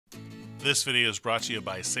This video is brought to you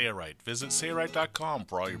by Sailrite. Visit Sailrite.com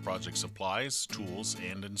for all your project supplies, tools,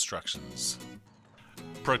 and instructions.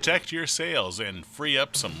 Protect your sails and free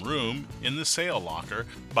up some room in the sail locker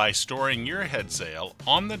by storing your head sail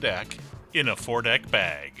on the deck in a foredeck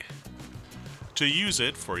bag. To use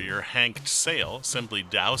it for your hanked sail, simply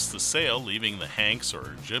douse the sail, leaving the hanks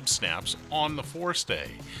or jib snaps on the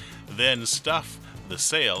forestay. Then stuff the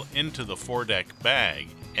sail into the foredeck bag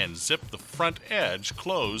and zip the front edge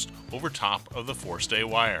closed over top of the forestay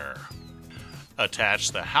wire.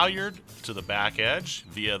 Attach the halyard to the back edge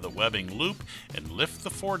via the webbing loop and lift the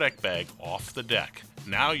foredeck bag off the deck.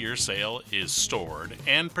 Now your sail is stored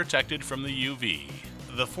and protected from the UV.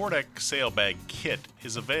 The Foredeck Sail Bag Kit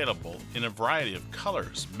is available in a variety of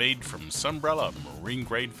colors made from Sunbrella marine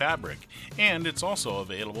grade fabric, and it's also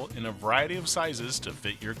available in a variety of sizes to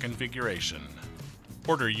fit your configuration.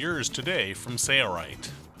 Order yours today from Sailrite.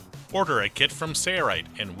 Order a kit from Sailrite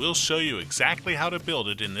and we'll show you exactly how to build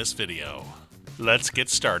it in this video. Let's get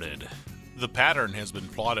started. The pattern has been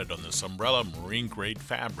plotted on the Sunbrella marine grade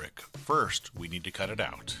fabric. First, we need to cut it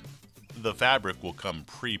out. The fabric will come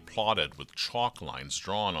pre-plotted with chalk lines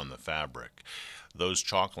drawn on the fabric. Those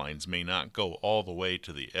chalk lines may not go all the way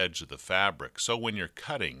to the edge of the fabric, so when you're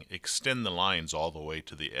cutting, extend the lines all the way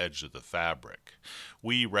to the edge of the fabric.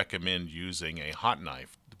 We recommend using a hot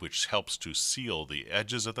knife, which helps to seal the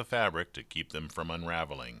edges of the fabric to keep them from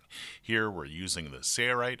unraveling. Here we're using the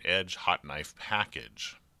Sailrite Edge Hot Knife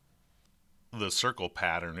package. The circle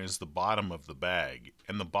pattern is the bottom of the bag,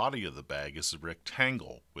 and the body of the bag is a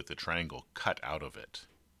rectangle with a triangle cut out of it.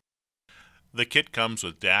 The kit comes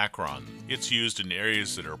with Dacron. It's used in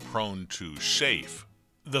areas that are prone to chafe.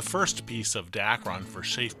 The first piece of Dacron for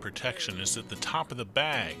chafe protection is at the top of the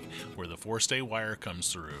bag, where the forestay wire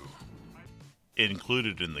comes through.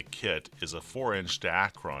 Included in the kit is a 4-inch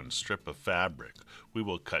Dacron strip of fabric. We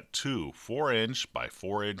will cut two 4-inch by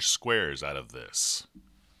 4-inch squares out of this.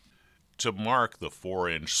 To mark the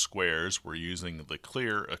 4-inch squares, we're using the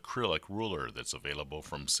clear acrylic ruler that's available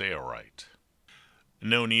from Sailrite.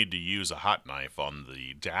 No need to use a hot knife on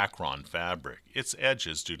the Dacron fabric. Its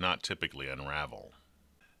edges do not typically unravel.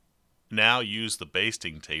 Now use the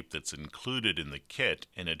basting tape that's included in the kit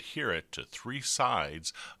and adhere it to 3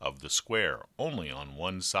 sides of the square, only on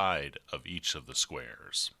one side of each of the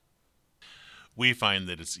squares. We find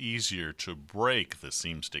that it's easier to break the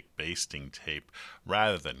seam stick basting tape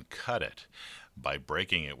rather than cut it. By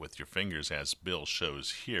breaking it with your fingers, as Bill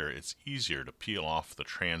shows here, it's easier to peel off the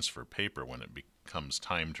transfer paper when it becomes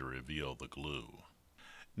time to reveal the glue.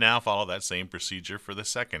 Now follow that same procedure for the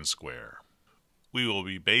second square. We will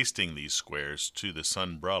be basting these squares to the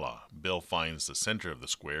Sunbrella. Bill finds the center of the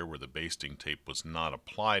square where the basting tape was not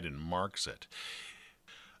applied and marks it.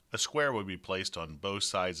 A square will be placed on both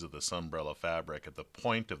sides of the Sunbrella fabric at the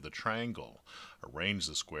point of the triangle. Arrange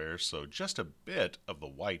the square so just a bit of the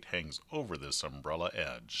white hangs over the Sunbrella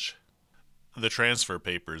edge. The transfer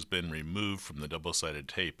paper has been removed from the double-sided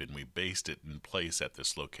tape and we baste it in place at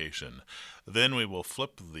this location. Then we will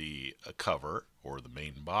flip the cover, or the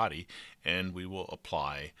main body, and we will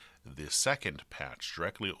apply the second patch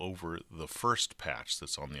directly over the first patch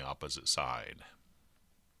that's on the opposite side.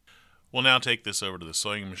 We'll now take this over to the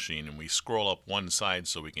sewing machine and we scroll up one side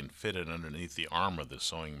so we can fit it underneath the arm of the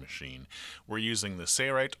sewing machine. We're using the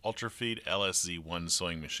Sailrite UltraFeed LSZ1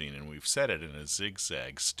 sewing machine and we've set it in a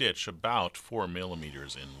zigzag stitch about 4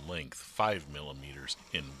 millimeters in length, 5 millimeters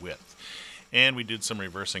in width. And we did some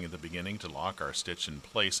reversing at the beginning to lock our stitch in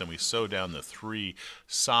place, and we sew down the 3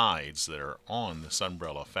 sides that are on the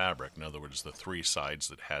Sunbrella fabric. In other words, the 3 sides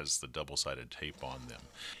that has the double-sided tape on them.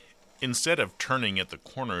 Instead of turning at the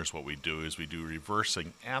corners, what we do is we do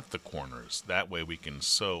reversing at the corners. That way we can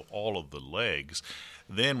sew all of the legs.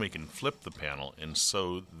 Then we can flip the panel and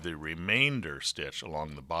sew the remainder stitch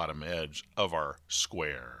along the bottom edge of our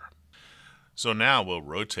square. So now we'll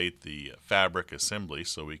rotate the fabric assembly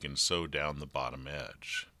so we can sew down the bottom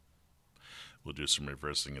edge. We'll do some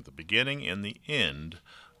reversing at the beginning and the end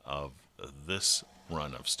of this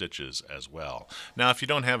run of stitches as well. Now if you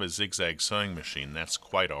don't have a zigzag sewing machine, that's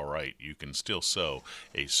quite alright. You can still sew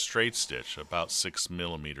a straight stitch about 6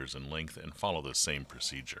 millimeters in length and follow the same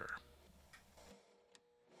procedure.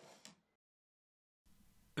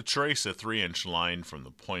 Trace a 3-inch line from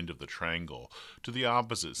the point of the triangle to the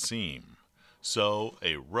opposite seam. Sew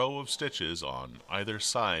a row of stitches on either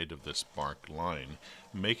side of this marked line,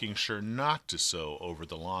 making sure not to sew over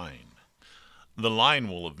the line. The line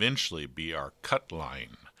will eventually be our cut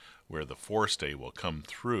line, where the forestay will come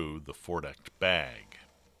through the foredecked bag.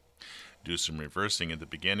 Do some reversing at the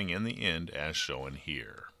beginning and the end as shown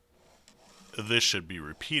here. This should be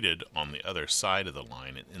repeated on the other side of the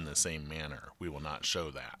line in the same manner. We will not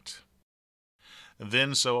show that.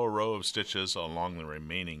 Then sew a row of stitches along the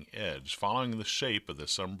remaining edge, following the shape of the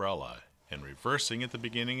Sunbrella, and reversing at the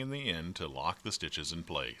beginning and the end to lock the stitches in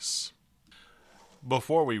place.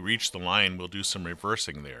 Before we reach the line, we'll do some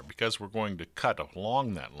reversing there, because we're going to cut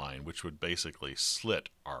along that line, which would basically slit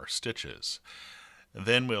our stitches.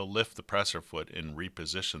 Then we'll lift the presser foot and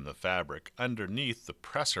reposition the fabric underneath the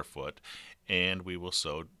presser foot, and we will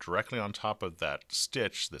sew directly on top of that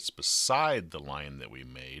stitch that's beside the line that we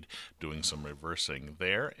made, doing some reversing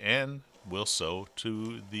there, and we'll sew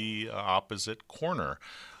to the opposite corner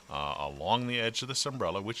along the edge of the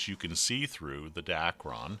Sunbrella, which you can see through the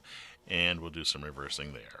Dacron, and we'll do some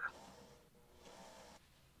reversing there.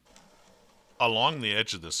 Along the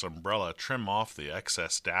edge of the Sunbrella, trim off the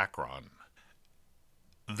excess Dacron.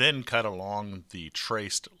 Then cut along the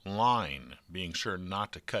traced line, being sure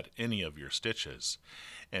not to cut any of your stitches,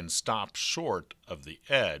 and stop short of the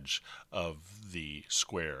edge of the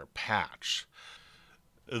square patch.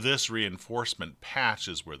 This reinforcement patch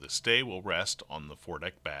is where the stay will rest on the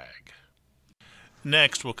foredeck bag.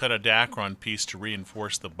 Next, we'll cut a Dacron piece to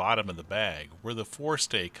reinforce the bottom of the bag, where the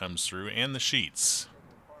forestay comes through and the sheets.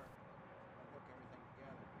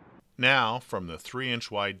 Now, from the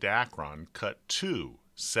 3-inch wide Dacron, cut two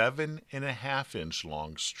 7.5-inch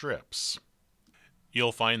long strips.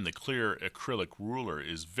 You'll find the clear acrylic ruler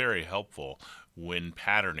is very helpful when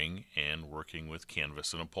patterning and working with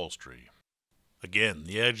canvas and upholstery. Again,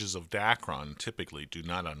 the edges of Dacron typically do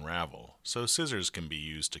not unravel, so scissors can be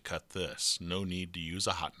used to cut this. No need to use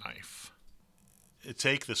a hot knife.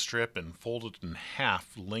 Take the strip and fold it in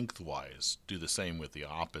half lengthwise. Do the same with the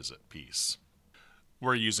opposite piece.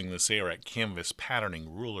 We're using the Sailrite canvas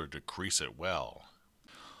patterning ruler to crease it well.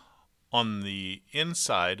 On the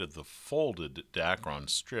inside of the folded Dacron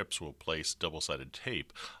strips, we'll place double-sided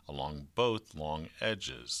tape along both long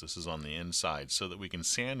edges. This is on the inside so that we can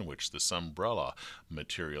sandwich the Sunbrella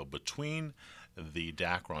material between the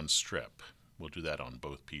Dacron strip. We'll do that on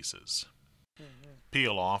both pieces.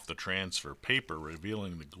 Peel off the transfer paper,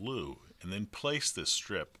 revealing the glue, and then place this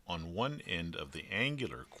strip on one end of the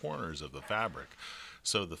angular corners of the fabric,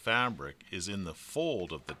 so the fabric is in the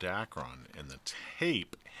fold of the Dacron and the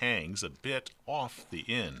tape hangs a bit off the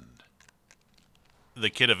end. The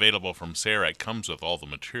kit available from Sailrite comes with all the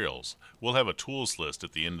materials. We'll have a tools list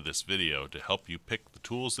at the end of this video to help you pick the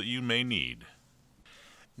tools that you may need.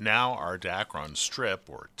 Now our Dacron strip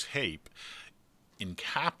or tape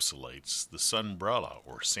encapsulates the Sunbrella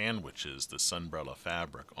or sandwiches the Sunbrella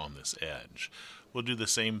fabric on this edge. We'll do the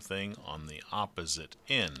same thing on the opposite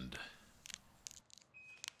end.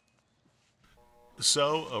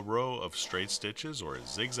 Sew a row of straight stitches or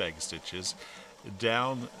zigzag stitches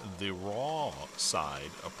down the raw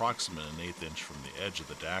side, approximately 1/8 inch from the edge of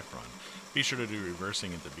the Dacron. Be sure to do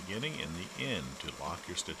reversing at the beginning and the end to lock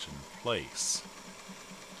your stitch in place.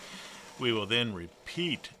 We will then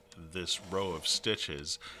repeat this row of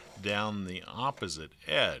stitches down the opposite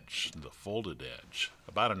edge, the folded edge,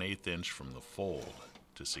 about 1/8 inch from the fold,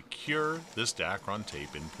 to secure this Dacron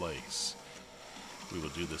tape in place. We will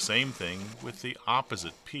do the same thing with the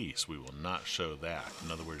opposite piece. We will not show that. In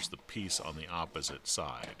other words, the piece on the opposite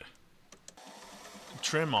side.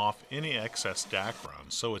 Trim off any excess Dacron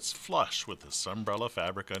so it's flush with the Sunbrella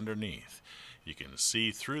fabric underneath. You can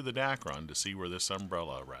see through the Dacron to see where the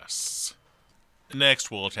Sunbrella rests. Next,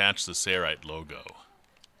 we'll attach the Sailrite logo.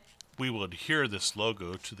 We will adhere this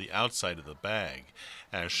logo to the outside of the bag,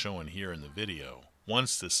 as shown here in the video.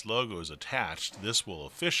 Once this logo is attached, this will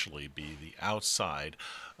officially be the outside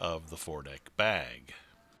of the foredeck bag.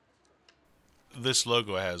 This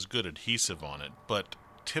logo has good adhesive on it, but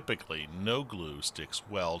typically no glue sticks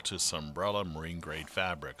well to Sunbrella marine grade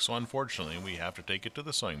fabric, so unfortunately we have to take it to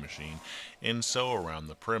the sewing machine and sew around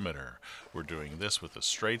the perimeter. We're doing this with a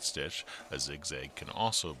straight stitch. A zigzag can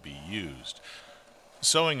also be used.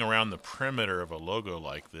 Sewing around the perimeter of a logo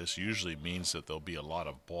like this usually means that there'll be a lot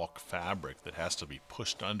of bulk fabric that has to be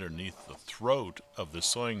pushed underneath the throat of the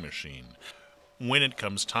sewing machine. When it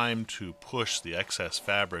comes time to push the excess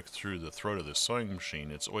fabric through the throat of the sewing machine,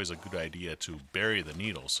 it's always a good idea to bury the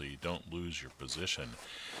needle so you don't lose your position.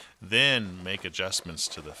 Then make adjustments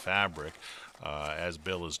to the fabric, as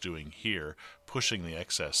Bill is doing here, pushing the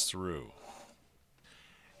excess through.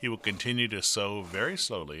 He will continue to sew very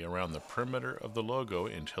slowly around the perimeter of the logo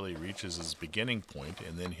until he reaches his beginning point,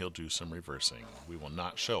 and then he'll do some reversing. We will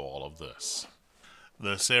not show all of this.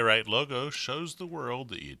 The Sailrite logo shows the world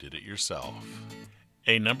that you did it yourself.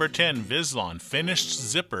 A number 10 Vislon finished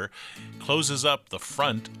zipper closes up the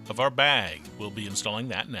front of our bag. We'll be installing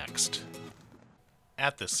that next.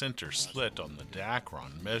 At the center slit on the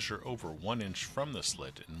Dacron, measure over 1 inch from the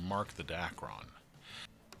slit and mark the Dacron.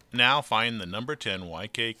 Now find the number 10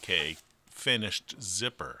 YKK finished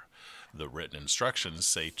zipper. The written instructions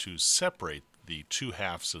say to separate the two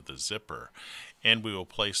halves of the zipper, and we will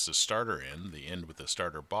place the starter end, the end with the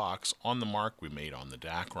starter box, on the mark we made on the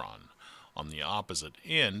Dacron. On the opposite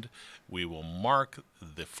end, we will mark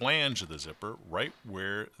the flange of the zipper right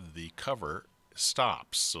where the cover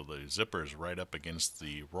stops, so the zipper is right up against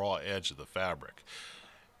the raw edge of the fabric.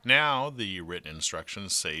 Now the written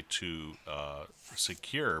instructions say to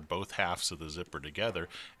secure both halves of the zipper together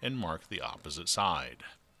and mark the opposite side.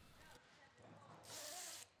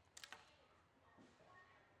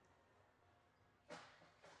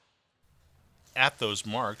 At those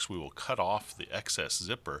marks, we will cut off the excess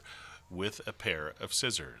zipper with a pair of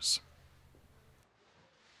scissors.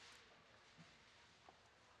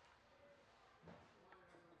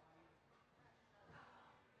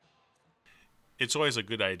 It's always a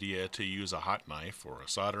good idea to use a hot knife or a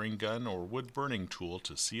soldering gun or wood burning tool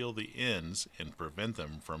to seal the ends and prevent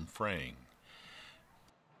them from fraying.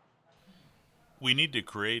 We need to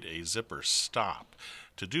create a zipper stop.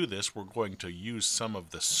 To do this, we're going to use some of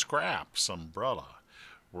the scrap Sunbrella.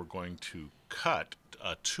 We're going to cut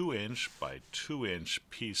a 2-inch by 2-inch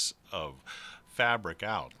piece of fabric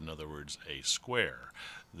out, in other words, a square.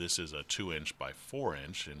 This is a 2-inch by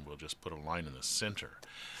 4-inch, and we'll just put a line in the center.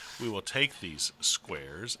 We will take these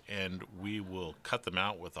squares and we will cut them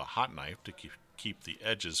out with a hot knife to keep the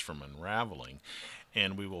edges from unraveling,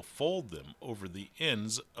 and we will fold them over the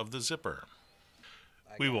ends of the zipper.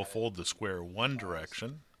 We will fold the square one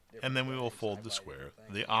direction, and then we will fold the square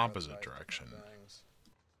the opposite direction.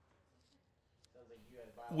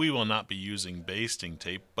 We will not be using basting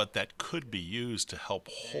tape, but that could be used to help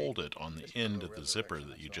hold it on the end of the zipper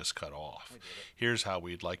that you just cut off. Here's how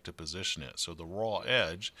we'd like to position it. So the raw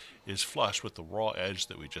edge is flush with the raw edge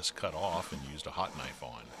that we just cut off and used a hot knife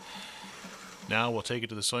on. Now we'll take it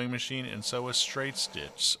to the sewing machine and sew a straight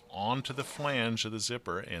stitch onto the flange of the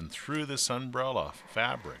zipper and through the Sunbrella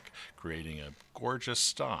fabric, creating a gorgeous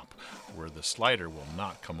stop where the slider will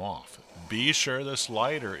not come off. Be sure the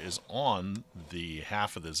slider is on the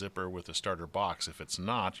half of the zipper with the starter box. If it's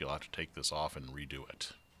not, you'll have to take this off and redo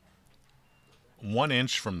it. 1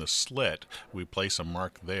 inch from the slit, we place a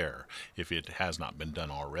mark there if it has not been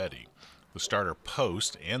done already. The starter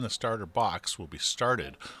post and the starter box will be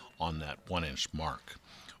started on that 1-inch mark.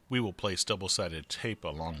 We will place double-sided tape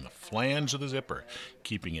along the flange of the zipper,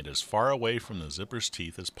 keeping it as far away from the zipper's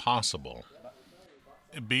teeth as possible.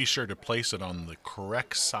 Be sure to place it on the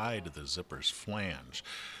correct side of the zipper's flange.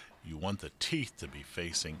 You want the teeth to be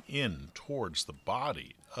facing in towards the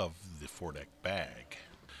body of the Foredeck bag.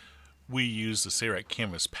 We use the Sailrite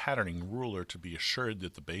canvas patterning ruler to be assured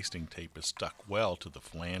that the basting tape is stuck well to the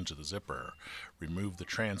flange of the zipper. Remove the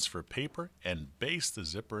transfer paper and baste the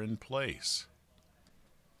zipper in place.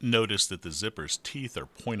 Notice that the zipper's teeth are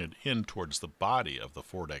pointed in towards the body of the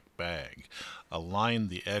Foredeck bag. Align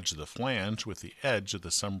the edge of the flange with the edge of the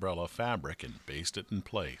Sunbrella fabric and baste it in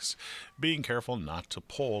place, being careful not to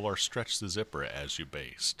pull or stretch the zipper as you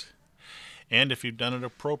baste. And if you've done it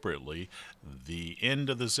appropriately, the end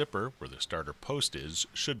of the zipper, where the starter post is,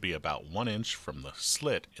 should be about 1 inch from the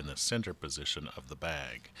slit in the center position of the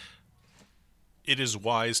bag. It is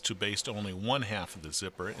wise to baste only one half of the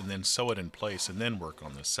zipper and then sew it in place and then work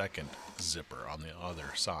on the second zipper on the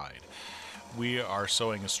other side. We are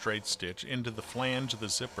sewing a straight stitch into the flange of the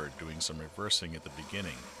zipper, doing some reversing at the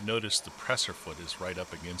beginning. Notice the presser foot is right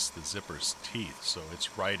up against the zipper's teeth, so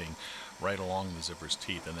it's riding right along the zipper's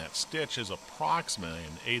teeth, and that stitch is approximately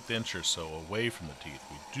an 1/8 inch or so away from the teeth.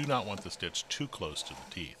 We do not want the stitch too close to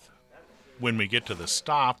the teeth. When we get to the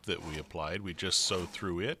stop that we applied, we just sew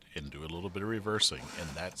through it and do a little bit of reversing, and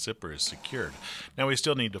that zipper is secured. Now we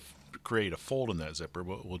still need to create a fold in that zipper,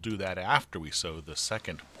 but we'll do that after we sew the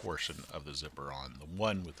second portion of the zipper on, the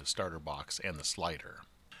one with the starter box and the slider.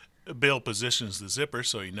 Bill positions the zipper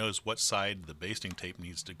so he knows what side the basting tape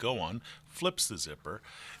needs to go on, flips the zipper,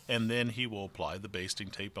 and then he will apply the basting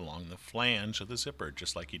tape along the flange of the zipper,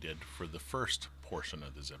 just like he did for the first portion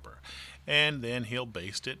of the zipper. And then he'll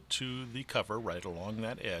baste it to the cover right along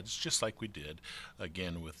that edge, just like we did,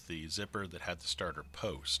 again, with the zipper that had the starter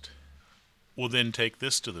post. We'll then take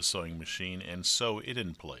this to the sewing machine and sew it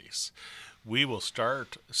in place. We will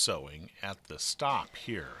start sewing at the stop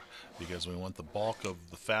here because we want the bulk of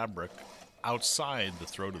the fabric outside the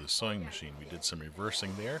throat of the sewing machine. We did some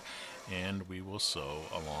reversing there, and we will sew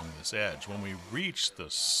along this edge. When we reach the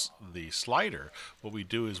slider, what we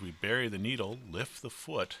do is we bury the needle, lift the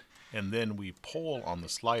foot, and then we pull on the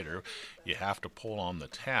slider. You have to pull on the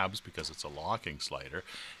tabs because it's a locking slider,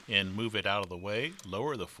 and move it out of the way,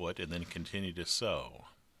 lower the foot, and then continue to sew.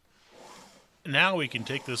 Now we can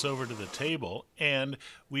take this over to the table, and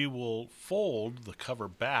we will fold the cover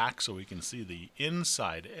back so we can see the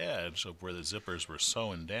inside edge of where the zippers were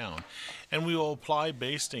sewn down, and we will apply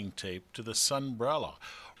basting tape to the Sunbrella.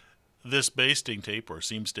 This basting tape, or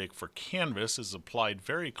seam stick for canvas, is applied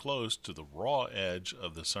very close to the raw edge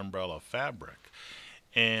of the Sunbrella fabric.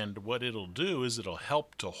 And what it'll do is it'll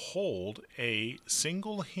help to hold a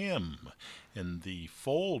single hem, and the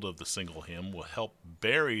fold of the single hem will help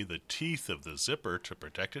bury the teeth of the zipper to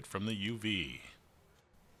protect it from the UV.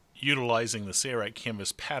 Utilizing the Sailrite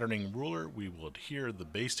canvas patterning ruler, we will adhere the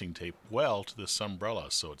basting tape well to the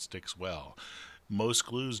Sunbrella so it sticks well. Most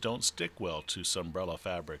glues don't stick well to Sunbrella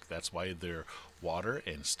fabric. That's why they're water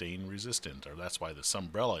and stain resistant, or that's why the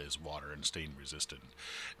Sunbrella is water and stain resistant.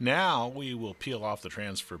 Now we will peel off the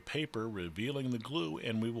transfer paper, revealing the glue,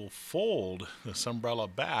 and we will fold the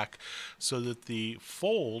Sunbrella back so that the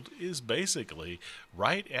fold is basically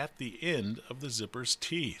right at the end of the zipper's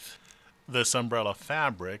teeth. The Sunbrella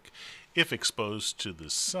fabric, if exposed to the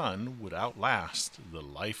sun, would outlast the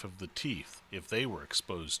life of the teeth if they were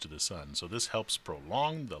exposed to the sun. So this helps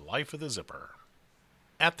prolong the life of the zipper.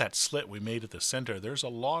 At that slit we made at the center, there's a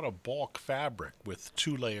lot of bulk fabric with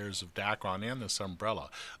 2 layers of Dacron and the Sunbrella,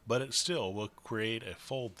 but it still will create a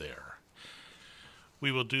fold there.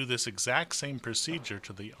 We will do this exact same procedure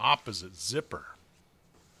to the opposite zipper.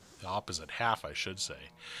 The opposite half, I should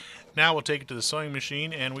say. Now we'll take it to the sewing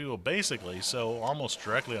machine, and we will basically sew almost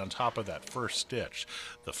directly on top of that first stitch.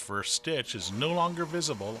 The first stitch is no longer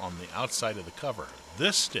visible on the outside of the cover.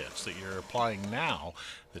 This stitch that you're applying now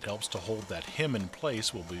that helps to hold that hem in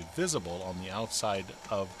place will be visible on the outside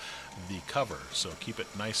of the cover, so keep it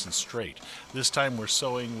nice and straight. This time we're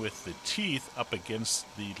sewing with the teeth up against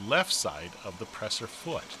the left side of the presser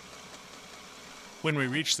foot. When we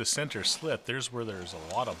reach the center slit, there's where there's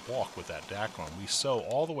a lot of bulk with that Dacron. We sew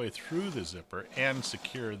all the way through the zipper and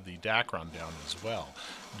secure the Dacron down as well,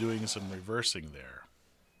 doing some reversing there.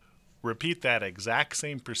 Repeat that exact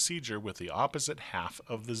same procedure with the opposite half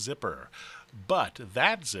of the zipper, but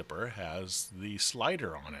that zipper has the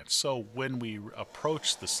slider on it. So when we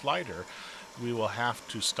approach the slider, we will have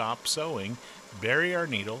to stop sewing, bury our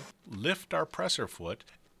needle, lift our presser foot,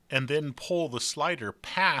 and then pull the slider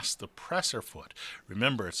past the presser foot.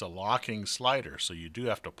 Remember, it's a locking slider, so you do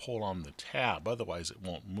have to pull on the tab, otherwise it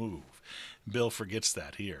won't move. Bill forgets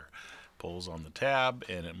that here. Pulls on the tab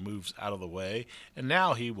and it moves out of the way, and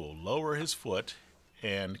now he will lower his foot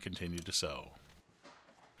and continue to sew.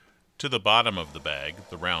 To the bottom of the bag,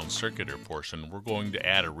 the round circular portion, we're going to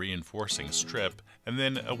add a reinforcing strip and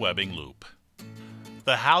then a webbing loop.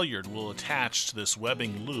 The halyard will attach to this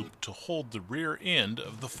webbing loop to hold the rear end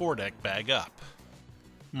of the foredeck bag up.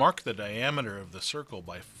 Mark the diameter of the circle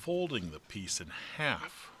by folding the piece in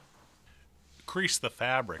half. Crease the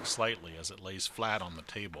fabric slightly as it lays flat on the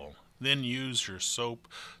table. Then use your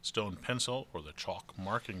soapstone pencil or the chalk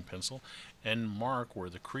marking pencil and mark where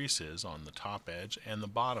the crease is on the top edge and the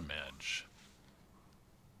bottom edge.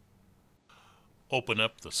 Open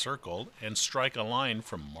up the circle and strike a line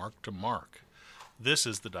from mark to mark. This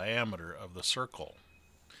is the diameter of the circle.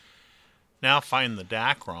 Now find the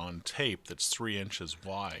Dacron tape that's 3 inches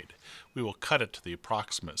wide. We will cut it to the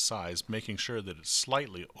approximate size, making sure that it's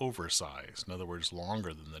slightly oversized, in other words,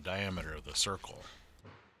 longer than the diameter of the circle.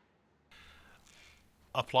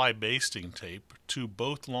 Apply basting tape to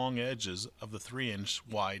both long edges of the 3-inch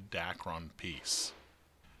wide Dacron piece.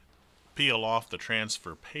 Peel off the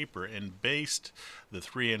transfer paper and baste the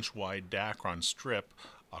 3-inch wide Dacron strip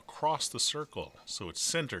across the circle so it's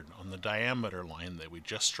centered on the diameter line that we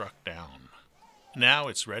just struck down. Now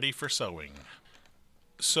it's ready for sewing.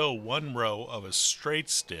 Sew 1 row of a straight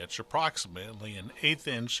stitch approximately 1/8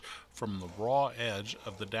 inch from the raw edge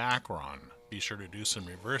of the Dacron. Be sure to do some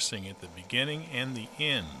reversing at the beginning and the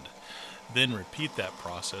end. Then repeat that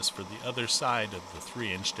process for the other side of the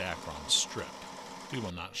 3-inch Dacron strip. We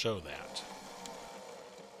will not show that.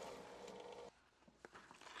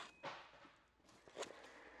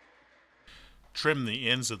 Trim the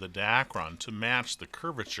ends of the Dacron to match the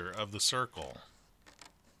curvature of the circle.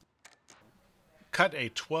 Cut a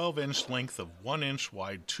 12-inch length of 1-inch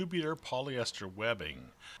wide tubular polyester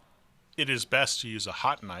webbing. It is best to use a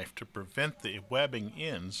hot knife to prevent the webbing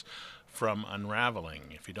ends from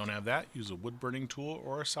unraveling. If you don't have that, use a wood burning tool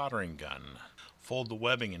or a soldering gun. Fold the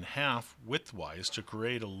webbing in half widthwise to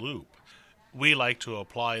create a loop. We like to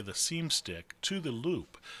apply the seam stick to the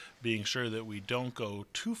loop. being sure that we don't go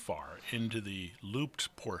too far into the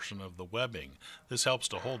looped portion of the webbing. This helps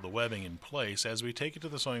to hold the webbing in place as we take it to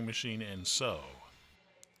the sewing machine and sew.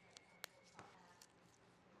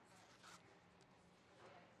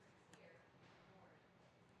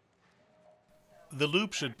 The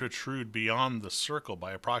loop should protrude beyond the circle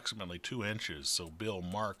by approximately 2 inches, so Bill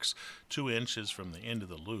marks 2 inches from the end of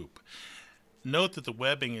the loop. Note that the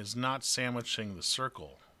webbing is not sandwiching the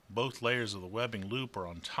circle. Both layers of the webbing loop are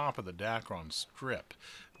on top of the Dacron strip.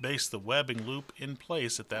 Base the webbing loop in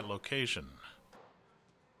place at that location.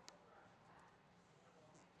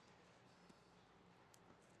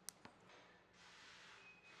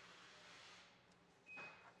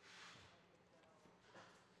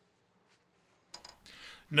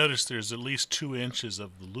 Notice there's at least 2 inches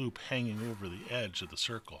of the loop hanging over the edge of the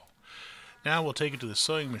circle. Now we'll take it to the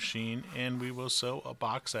sewing machine and we will sew a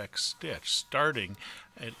box X stitch, starting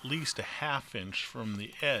at least a ½ inch from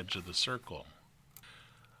the edge of the circle.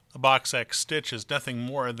 A box X stitch is nothing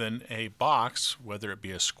more than a box, whether it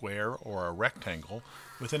be a square or a rectangle,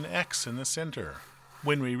 with an X in the center.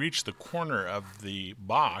 When we reach the corner of the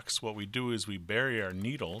box, what we do is we bury our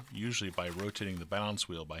needle, usually by rotating the balance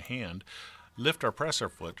wheel by hand, lift our presser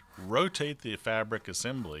foot, rotate the fabric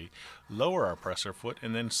assembly, lower our presser foot,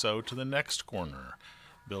 and then sew to the next corner.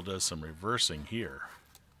 Bill does some reversing here.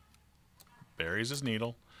 Buries his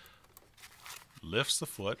needle, lifts the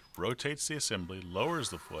foot, rotates the assembly, lowers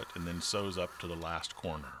the foot, and then sews up to the last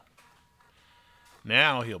corner.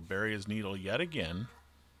 Now he'll bury his needle yet again,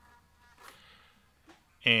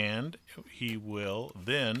 and he will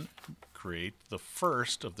then create the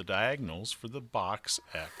first of the diagonals for the box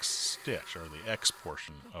X stitch, or the X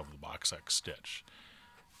portion of the box X stitch.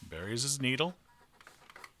 Buries his needle.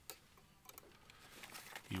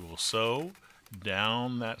 He will sew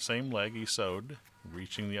down that same leg he sewed,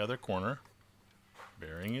 reaching the other corner,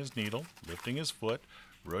 burying his needle, lifting his foot,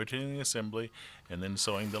 rotating the assembly, and then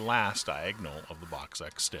sewing the last diagonal of the box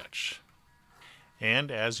X stitch.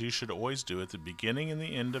 And as you should always do at the beginning and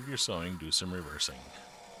the end of your sewing, do some reversing.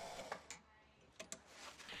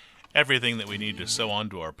 Everything that we need to sew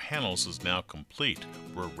onto our panels is now complete.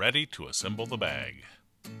 We're ready to assemble the bag.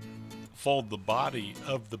 Fold the body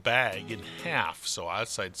of the bag in half so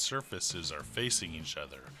outside surfaces are facing each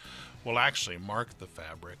other. We'll actually mark the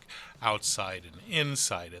fabric outside and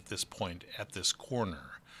inside at this point, at this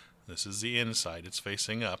corner. This is the inside, it's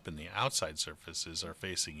facing up, and the outside surfaces are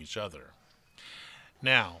facing each other.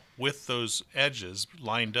 Now, with those edges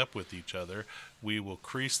lined up with each other, we will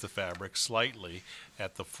crease the fabric slightly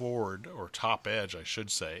at the forward, or top edge I should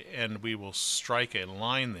say, and we will strike a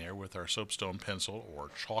line there with our soapstone pencil, or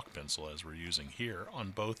chalk pencil as we're using here, on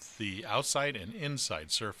both the outside and inside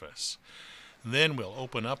surface. Then we'll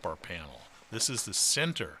open up our panel. This is the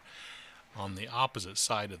center on the opposite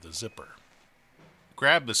side of the zipper.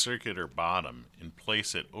 Grab the circular bottom and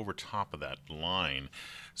place it over top of that line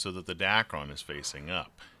so that the Dacron is facing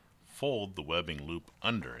up. Fold the webbing loop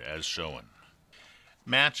under as shown.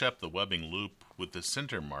 Match up the webbing loop with the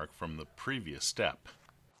center mark from the previous step.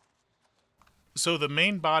 So the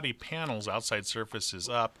main body panel's outside surface is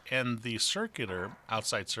up and the circular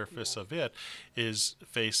outside surface of it is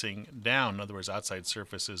facing down. In other words, outside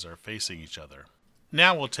surfaces are facing each other.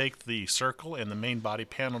 Now we'll take the circle and the main body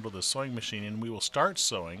panel to the sewing machine and we will start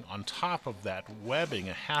sewing on top of that webbing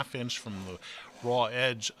a ½ inch from the raw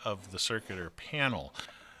edge of the circular panel.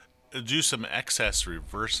 Do some excess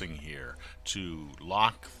reversing here to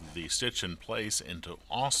lock the stitch in place and to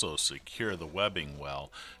also secure the webbing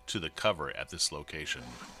well to the cover at this location.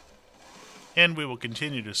 And we will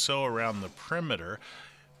continue to sew around the perimeter,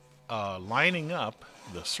 lining up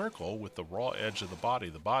the circle with the raw edge of the body.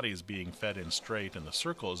 The body is being fed in straight and the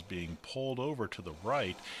circle is being pulled over to the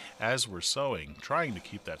right as we're sewing, trying to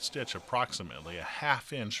keep that stitch approximately a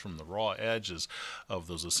 ½ inch from the raw edges of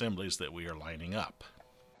those assemblies that we are lining up.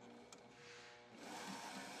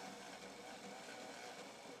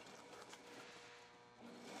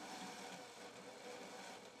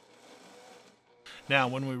 Now,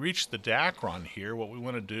 when we reach the Dacron here, what we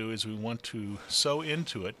want to do is we want to sew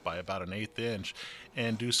into it by about an 1/8 inch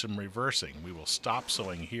and do some reversing. We will stop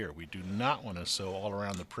sewing here. We do not want to sew all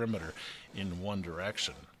around the perimeter in one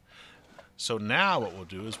direction. So now what we'll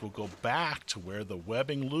do is we'll go back to where the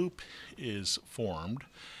webbing loop is formed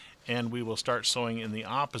and we will start sewing in the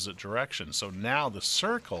opposite direction. So now the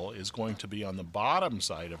circle is going to be on the bottom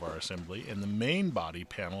side of our assembly and the main body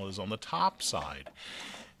panel is on the top side.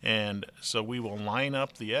 And so we will line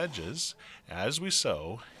up the edges as we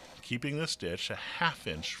sew, keeping the stitch a ½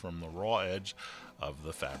 inch from the raw edge of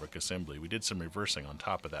the fabric assembly. We did some reversing on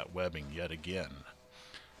top of that webbing yet again,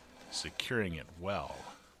 securing it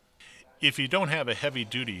well. If you don't have a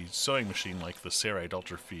heavy-duty sewing machine like the Sailrite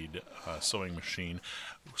Ultra Feed sewing machine,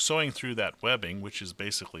 sewing through that webbing, which is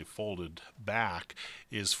basically folded back,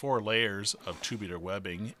 is 4 layers of tubular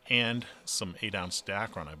webbing and some 8-ounce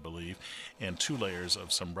Dacron, I believe, and 2 layers of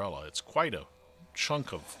Sunbrella. It's quite a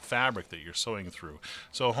chunk of fabric that you're sewing through,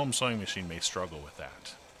 so a home sewing machine may struggle with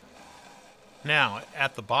that. Now,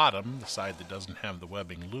 at the bottom, the side that doesn't have the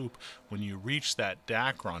webbing loop, when you reach that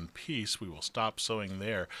Dacron piece, we will stop sewing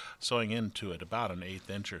there, sewing into it about 1/8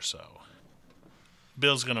 inch or so.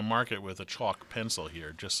 Bill's going to mark it with a chalk pencil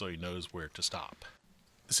here, just so he knows where to stop.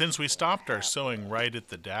 Since we stopped our sewing right at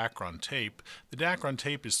the Dacron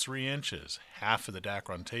tape is 3 inches. Half of the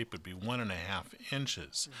Dacron tape would be 1.5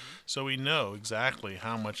 inches. So we know exactly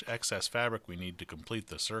how much excess fabric we need to complete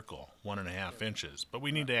the circle, 1.5 inches. But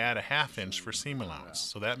we need to add a 1/2 inch for seam allowance,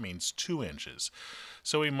 so that means 2 inches.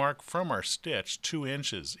 So we mark from our stitch 2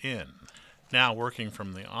 inches in. Now, working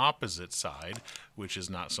from the opposite side, which is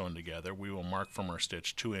not sewn together, we will mark from our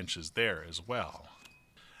stitch 2 inches there as well.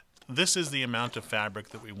 This is the amount of fabric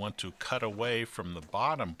that we want to cut away from the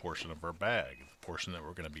bottom portion of our bag, the portion that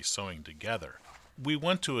we're going to be sewing together. We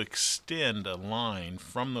want to extend a line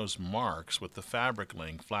from those marks with the fabric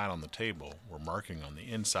laying flat on the table. We're marking on the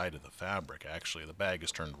inside of the fabric. Actually, the bag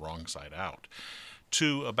is turned wrong side out,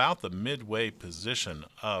 to about the midway position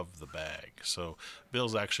of the bag. So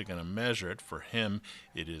Bill's actually going to measure it. For him,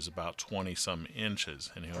 it is about 20-some inches,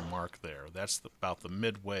 and he'll mark there. That's about the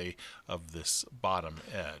midway of this bottom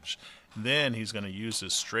edge. Then he's going to use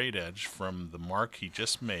his straight edge from the mark he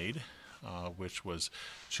just made, which was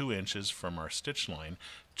 2 inches from our stitch line,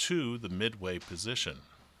 to the midway position.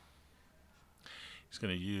 He's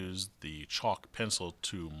going to use the chalk pencil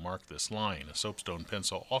to mark this line. A soapstone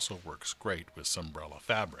pencil also works great with Sunbrella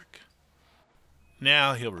fabric.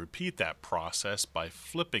 Now he'll repeat that process by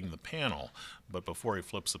flipping the panel, but before he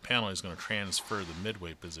flips the panel, he's going to transfer the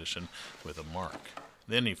midway position with a mark.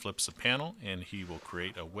 Then he flips the panel and he will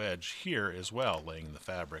create a wedge here as well, laying the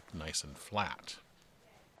fabric nice and flat.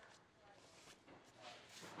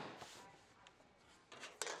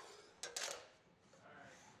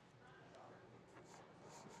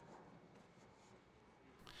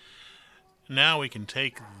 Now we can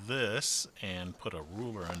take this and put a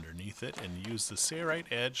ruler underneath it and use the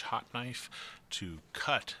Sailrite Edge hot knife to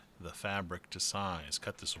cut the fabric to size.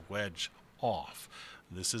 Cut this wedge off.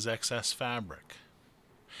 This is excess fabric.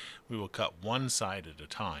 We will cut one side at a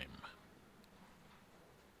time.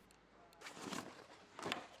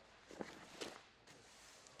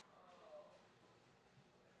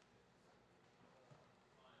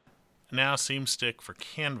 Now seam stick for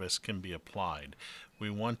canvas can be applied. We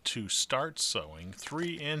want to start sewing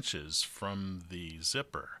 3 inches from the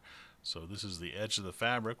zipper. So this is the edge of the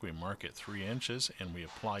fabric. We mark it 3 inches and we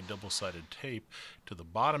apply double-sided tape to the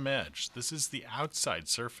bottom edge. This is the outside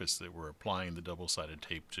surface that we're applying the double-sided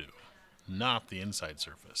tape to, not the inside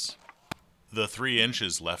surface. The 3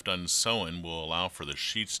 inches left unsewn will allow for the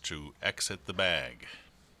sheets to exit the bag.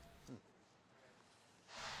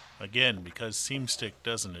 Again, because seam stick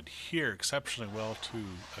doesn't adhere exceptionally well to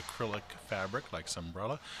acrylic fabric like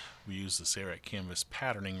Sunbrella, we use the Sailrite Canvas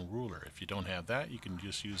patterning ruler. If you don't have that, you can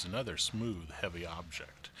just use another smooth, heavy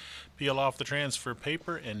object. Peel off the transfer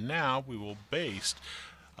paper, and now we will baste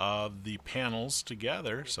the panels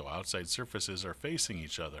together so outside surfaces are facing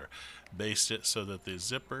each other. Baste it so that the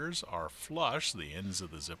zippers are flush, the ends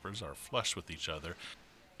of the zippers are flush with each other,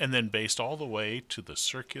 and then baste all the way to the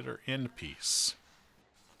circular end piece.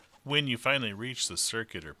 When you finally reach the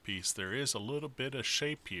circular piece, there is a little bit of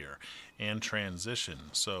shape here and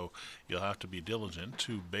transition, so you'll have to be diligent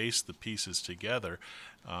to baste the pieces together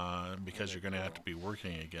because you're going to have to be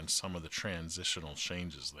working against some of the transitional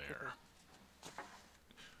changes there.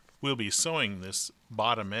 We'll be sewing this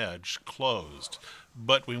bottom edge closed,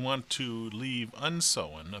 but we want to leave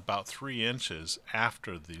unsewn about 3 inches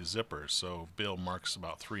after the zipper, so Bill marks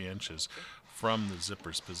about 3 inches from the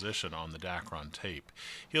zipper's position on the Dacron tape.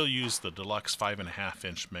 He'll use the Deluxe 5.5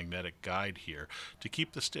 inch magnetic guide here to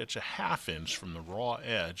keep the stitch a 1/2 inch from the raw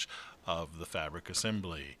edge of the fabric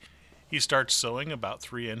assembly. He starts sewing about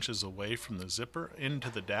 3 inches away from the zipper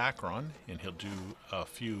into the Dacron, and he'll do a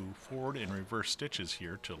few forward and reverse stitches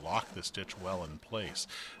here to lock the stitch well in place.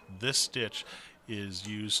 This stitch is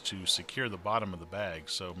used to secure the bottom of the bag,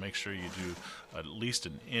 so make sure you do at least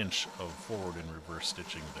 1 inch of forward and reverse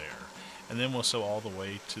stitching there. And then we'll sew all the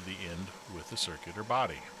way to the end with the circular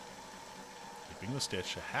body, keeping the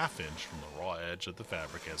stitch a 1/2 inch from the raw edge of the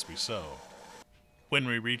fabric as we sew. When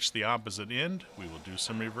we reach the opposite end, we will do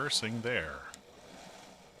some reversing there.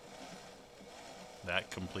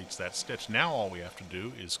 That completes that stitch. Now all we have to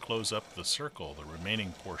do is close up the circle, the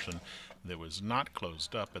remaining portion that was not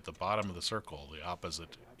closed up at the bottom of the circle, the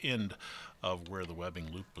opposite end of where the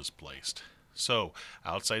webbing loop was placed. So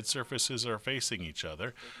outside surfaces are facing each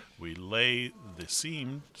other. We lay the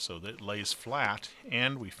seam so that it lays flat,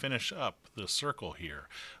 and we finish up the circle here.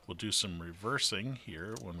 We'll do some reversing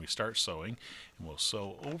here when we start sewing, and we'll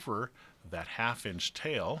sew over that 1/2-inch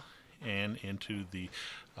tail and into the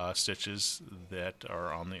stitches that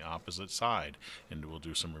are on the opposite side, and we'll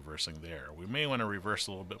do some reversing there. We may want to reverse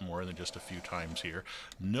a little bit more than just a few times here.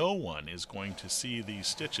 No one is going to see these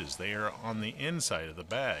stitches. They are on the inside of the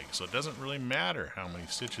bag, so it doesn't really matter how many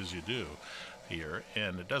stitches you do here,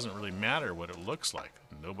 and it doesn't really matter what it looks like.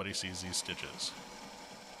 Nobody sees these stitches.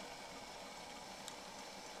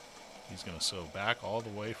 He's going to sew back all the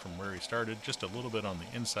way from where he started, just a little bit on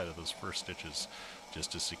the inside of those first stitches,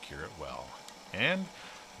 just to secure it well. And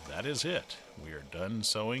that is it. We are done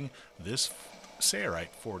sewing this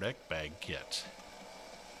Sailrite Foredeck Bag Kit.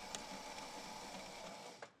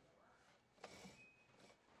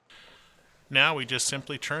 Now we just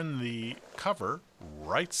simply turn the cover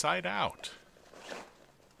right side out,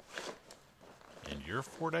 and your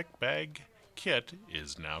Foredeck Bag Kit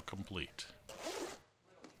is now complete.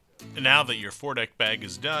 Now that your foredeck bag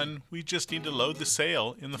is done, we just need to load the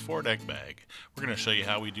sail in the foredeck bag. We're going to show you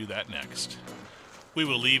how we do that next. We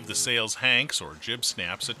will leave the sail's hanks or jib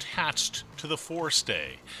snaps attached to the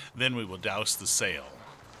forestay. Then we will douse the sail.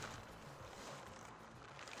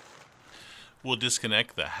 We'll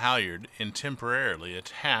disconnect the halyard and temporarily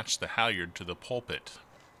attach the halyard to the pulpit.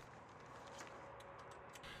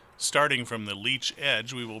 Starting from the leech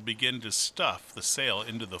edge, we will begin to stuff the sail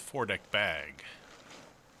into the foredeck bag.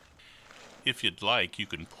 If you'd like, you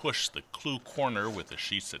can push the clew corner with the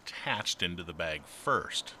sheets attached into the bag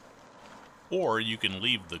first. Or you can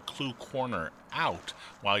leave the clew corner out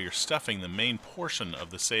while you're stuffing the main portion of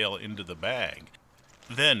the sail into the bag.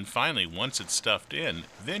 Then finally, once it's stuffed in,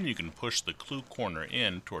 then you can push the clew corner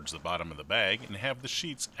in towards the bottom of the bag and have the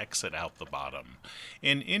sheets exit out the bottom.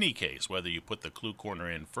 In any case, whether you put the clew corner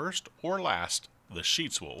in first or last, the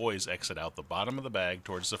sheets will always exit out the bottom of the bag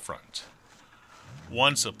towards the front.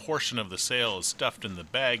 Once a portion of the sail is stuffed in the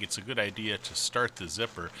bag, it's a good idea to start the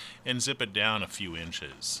zipper and zip it down a few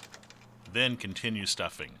inches. Then continue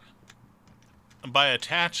stuffing. By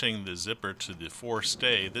attaching the zipper to the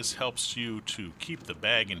forestay, this helps you to keep the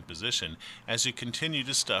bag in position as you continue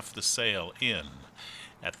to stuff the sail in.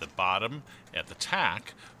 At the bottom, at the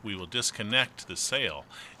tack, we will disconnect the sail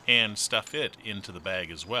and stuff it into the bag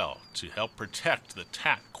as well to help protect the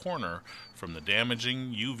tack corner from the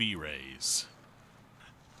damaging UV rays.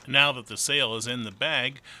 Now that the sail is in the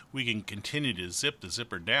bag, we can continue to zip the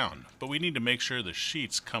zipper down, but we need to make sure the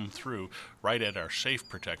sheets come through right at our chafe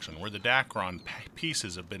protection where the Dacron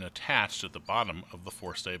pieces have been attached at the bottom of the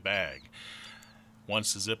forestay bag.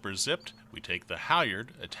 Once the zipper is zipped, we take the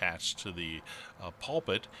halyard attached to the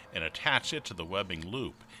pulpit and attach it to the webbing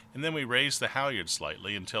loop, and then we raise the halyard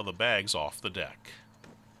slightly until the bag's off the deck.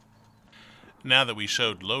 Now that we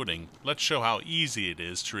showed loading, let's show how easy it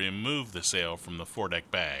is to remove the sail from the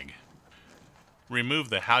foredeck bag.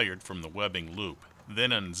 Remove the halyard from the webbing loop,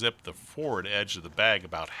 then unzip the forward edge of the bag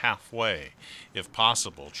about halfway. If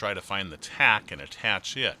possible, try to find the tack and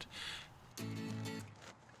attach it.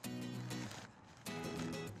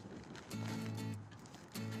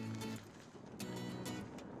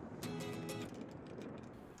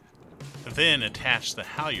 Then attach the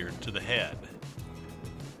halyard to the head.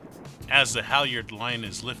 As the halyard line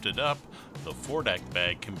is lifted up, the foredeck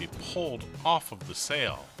bag can be pulled off of the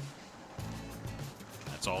sail.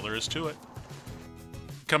 That's all there is to it.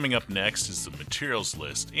 Coming up next is the materials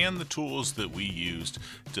list and the tools that we used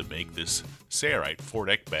to make this Sailrite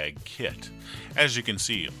Foredeck Bag Kit. As you can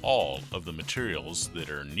see, all of the materials that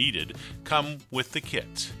are needed come with the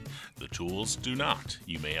kit. The tools do not.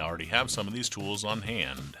 You may already have some of these tools on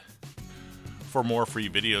hand. For more free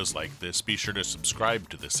videos like this, be sure to subscribe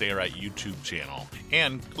to the Sailrite YouTube channel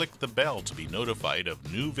and click the bell to be notified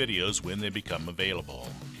of new videos when they become available.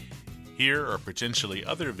 Here are potentially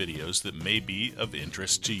other videos that may be of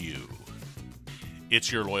interest to you. It's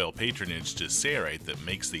your loyal patronage to Sailrite that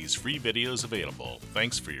makes these free videos available.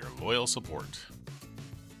 Thanks for your loyal support.